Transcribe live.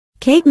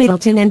Kate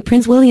Middleton and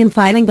Prince William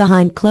fighting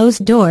behind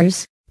closed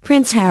doors.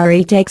 Prince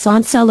Harry takes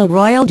on solo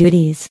royal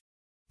duties.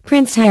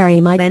 Prince Harry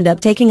might end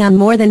up taking on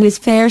more than his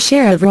fair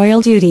share of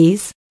royal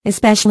duties,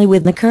 especially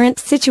with the current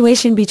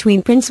situation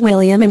between Prince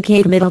William and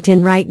Kate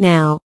Middleton right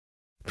now.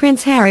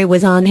 Prince Harry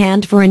was on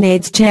hand for an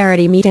AIDS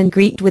charity meet and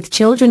greet with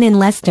children in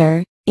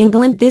Leicester,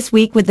 England this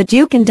week, with the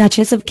Duke and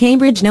Duchess of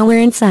Cambridge nowhere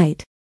in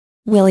sight.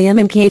 William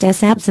and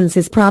Kate's absence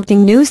is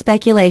prompting new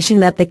speculation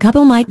that the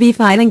couple might be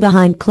fighting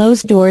behind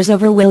closed doors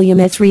over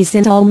William's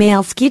recent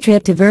all-male ski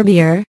trip to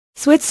Verbier,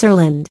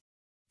 Switzerland.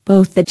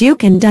 Both the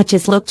Duke and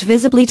Duchess looked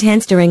visibly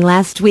tense during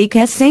last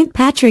week's St.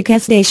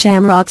 Patrick's Day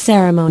Shamrock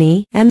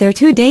ceremony and their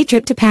two-day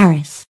trip to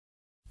Paris.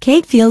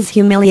 Kate feels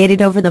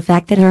humiliated over the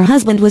fact that her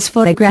husband was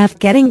photographed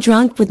getting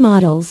drunk with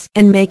models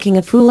and making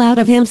a fool out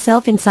of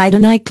himself inside a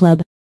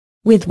nightclub.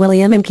 With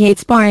William and Kate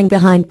sparring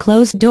behind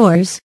closed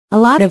doors, a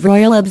lot of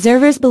royal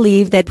observers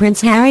believe that Prince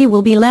Harry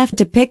will be left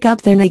to pick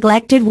up their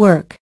neglected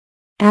work.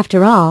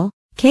 After all,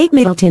 Kate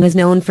Middleton is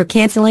known for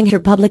cancelling her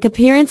public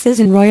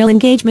appearances and royal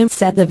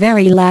engagements at the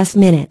very last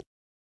minute.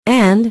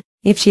 And,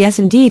 if she is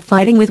indeed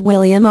fighting with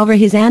William over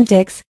his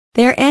antics,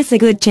 there is a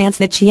good chance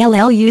that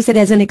she'll use it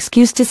as an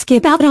excuse to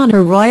skip out on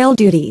her royal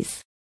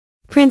duties.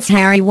 Prince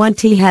Harry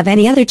won't have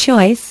any other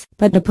choice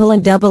but to pull a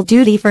double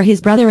duty for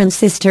his brother and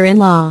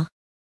sister-in-law.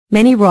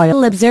 Many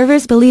royal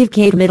observers believe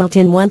Kate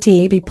Middleton won't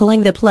be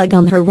pulling the plug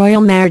on her royal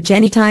marriage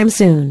anytime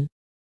soon.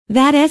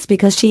 That is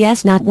because she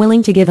is not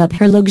willing to give up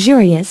her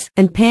luxurious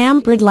and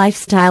pampered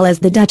lifestyle as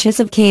the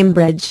Duchess of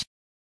Cambridge.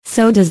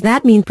 So does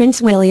that mean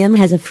Prince William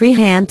has a free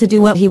hand to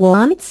do what he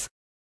wants?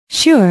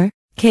 Sure,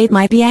 Kate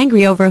might be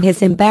angry over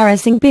his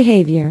embarrassing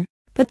behavior,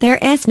 but there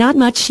is not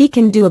much she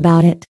can do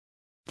about it.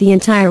 The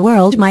entire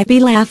world might be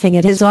laughing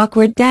at his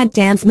awkward dad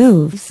dance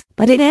moves,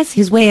 but it is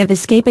his way of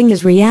escaping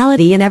his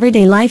reality in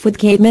everyday life with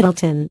Kate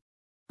Middleton.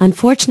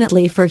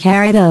 Unfortunately for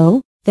Harry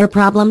though, their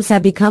problems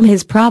have become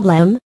his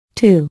problem,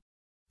 too.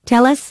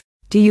 Tell us,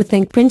 do you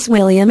think Prince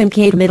William and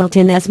Kate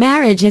Middleton's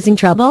marriage is in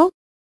trouble?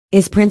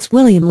 Is Prince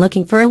William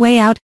looking for a way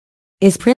out? Is Prince